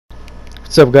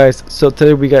What's up, guys? So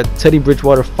today we got Teddy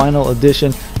Bridgewater Final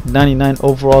Edition, 99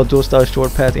 overall, dual style,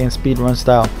 short pass and speed run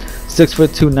style.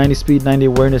 6'2", 90 speed, 90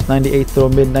 awareness, 98 throw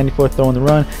mid, 94 throw on the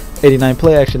run, 89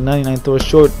 play action, 99 throw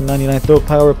short, 99 throw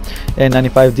power, and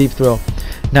 95 deep throw.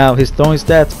 Now his throwing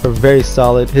stats are very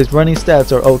solid. His running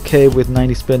stats are okay with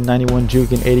 90 spin, 91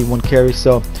 juke, and 81 carry.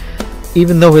 So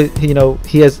even though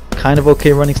he has kind of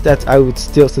okay running stats, I would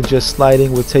still suggest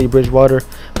sliding with Teddy Bridgewater.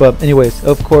 But anyways,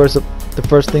 of course, the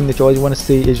first thing that you always want to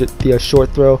see is the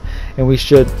short throw, and we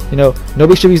should,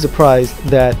 nobody should be surprised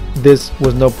that this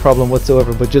was no problem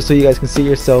whatsoever. But just so you guys can see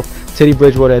yourself, Teddy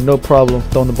Bridgewater had no problem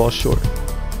throwing the ball short.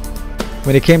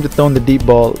 When it came to throwing the deep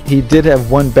ball, he did have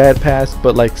one bad pass,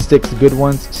 but like 6 good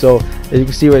ones. So as you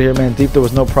can see right here, man, deep throw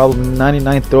was no problem.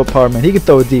 99 throw power, man. He can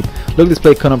throw it deep. Look at this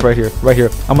play coming up right here.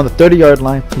 I'm on the 30-yard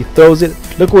line. He throws it.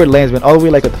 Look where it lands, man, all the way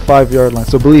like at the 5-yard line.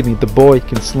 So believe me, the boy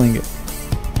can sling it.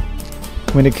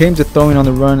 When it came to throwing on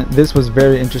the run, this was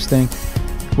very interesting.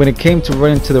 When it came to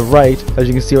running to the right, as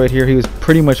you can see right here, he was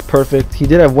pretty much perfect. He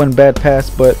did have one bad pass,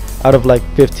 but out of like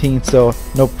 15, so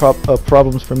no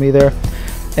problems for me there.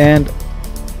 And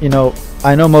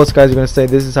I know most guys are going to say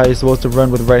this is how you're supposed to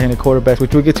run with right-handed quarterbacks,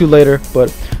 which we'll get to later.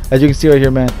 But as you can see right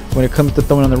here, man, when it comes to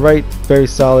throwing on the right, very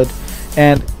solid.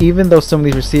 And even though some of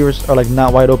these receivers are like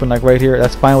not wide open, like right here,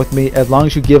 that's fine with me. As long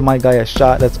as you give my guy a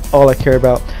shot, that's all I care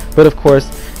about. But of course,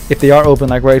 if they are open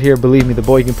like right here, believe me, the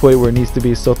boy can put it where it needs to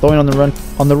be. So throwing on the run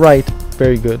on the right,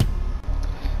 very good.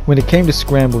 When it came to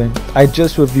scrambling, I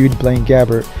just reviewed Blaine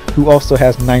Gabbert, who also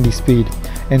has 90 speed.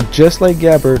 And just like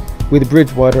Gabbert, with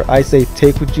Bridgewater, I say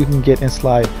take what you can get and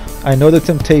slide. I know the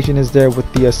temptation is there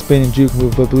with the spin and juke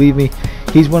move, but believe me,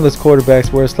 he's one of those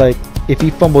quarterbacks where it's like, if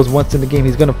he fumbles once in the game,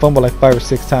 he's going to fumble like 5 or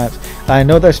 6 times. I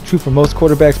know that's true for most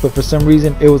quarterbacks, but for some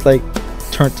reason, it was like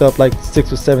turned up like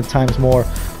 6 or 7 times more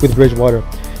with Bridgewater.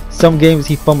 Some games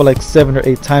he fumbled like 7 or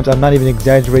 8 times. I'm not even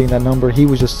exaggerating that number. He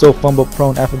was just so fumble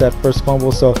prone after that first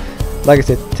fumble. So like I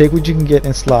said, take what you can get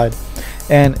and slide.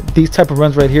 And these type of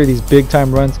runs right here, these big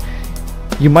time runs,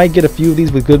 you might get a few of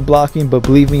these with good blocking, but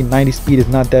believe me, 90 speed is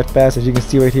not that fast. As you can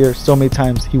see right here, so many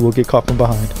times he will get caught from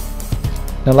behind.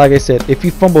 Now like I said, if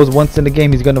he fumbles once in the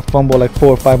game, he's going to fumble like 4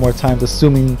 or 5 more times,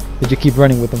 assuming that you keep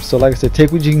running with him. So like I said,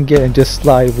 take what you can get and just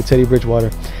slide with Teddy Bridgewater.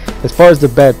 As far as the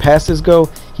bad passes go,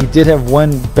 he did have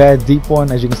one bad deep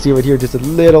one, as you can see right here, just a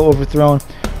little overthrown.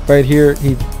 Right here,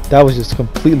 that was just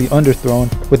completely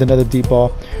underthrown with another deep ball.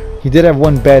 He did have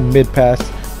one bad mid pass,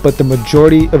 but the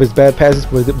majority of his bad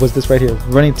passes was this right here,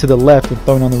 running to the left and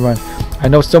throwing on the run. I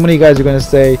know so many guys are going to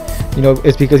say,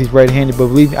 it's because he's right-handed, but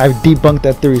believe me, I've debunked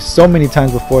that theory so many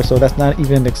times before, so that's not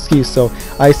even an excuse. So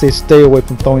I say stay away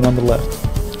from throwing on the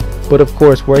left. But of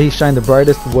course, where he shined the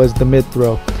brightest was the mid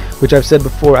throw, which I've said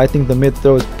before, I think the mid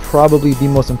throw is probably the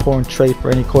most important trait for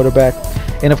any quarterback.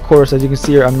 And of course, as you can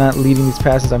see here, I'm not leaving these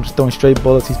passes, I'm just throwing straight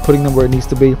bullets. He's putting them where it needs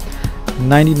to be.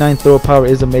 99 throw power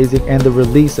is amazing, and the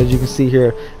release, as you can see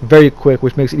here, very quick,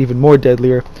 which makes it even more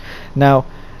deadlier. Now,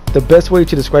 the best way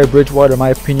to describe Bridgewater, in my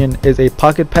opinion, is a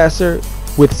pocket passer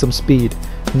with some speed,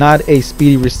 not a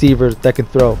speedy receiver that can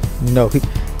throw. No,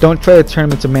 don't try to turn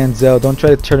him into Manziel, don't try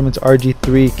to turn him into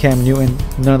RG3, Cam Newton,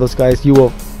 none of those guys. You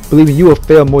will, believe me, you will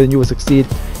fail more than you will succeed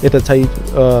if that's how you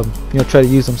try to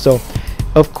use them. So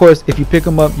of course, if you pick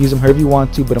him up, use him however you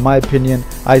want to, but in my opinion,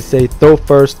 I say throw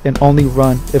first and only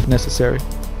run if necessary.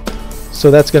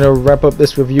 So that's going to wrap up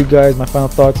this review, guys. My final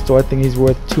thoughts. So I think he's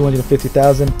worth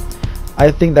 $250,000.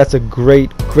 I think that's a great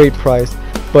price,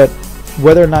 but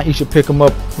whether or not you should pick him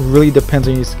up really depends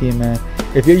on your scheme, man.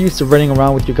 If you're used to running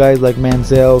around with your guys like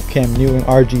Manziel, Cam Newton,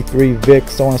 RG3, Vic,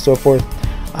 so on and so forth,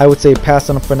 I would say pass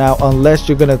on him for now, unless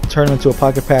you're going to turn him into a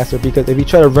pocket passer, because if you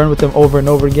try to run with him over and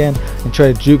over again and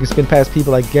try to juke and spin past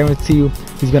people, I guarantee you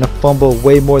he's going to fumble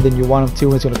way more than you want him to,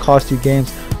 and it's going to cost you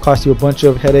games, cost you a bunch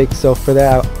of headaches. So for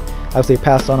that, I would say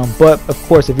pass on him. But of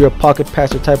course, if you're a pocket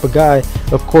passer type of guy,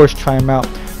 of course try him out.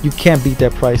 You can't beat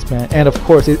that price, man. And of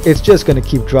course, it's just going to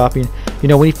keep dropping.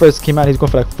 When he first came out, he's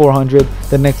going for like 400,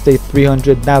 the next day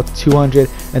 300, now 200,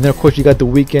 and then of course you got the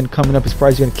weekend coming up. His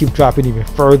price is going to keep dropping even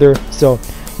further. So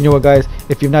you know what, guys,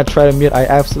 if you've not tried him yet, I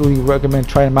absolutely recommend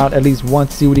trying him out at least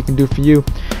once, see what he can do for you.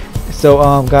 So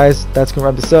guys, that's gonna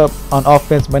wrap this up. On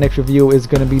offense, my next review is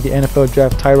gonna be the NFL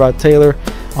draft Tyrod Taylor.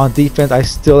 On defense, I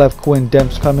still have Quinn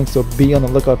Demps coming, so be on the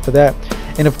lookout for that.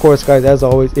 And of course, guys, as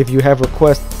always, if you have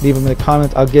requests, leave them in the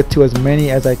comments. I'll get to as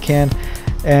many as I can.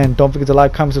 And don't forget to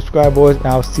like, comment, subscribe, boys, and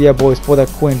I'll see ya, boys, for that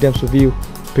Quinn Demps review.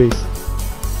 Peace.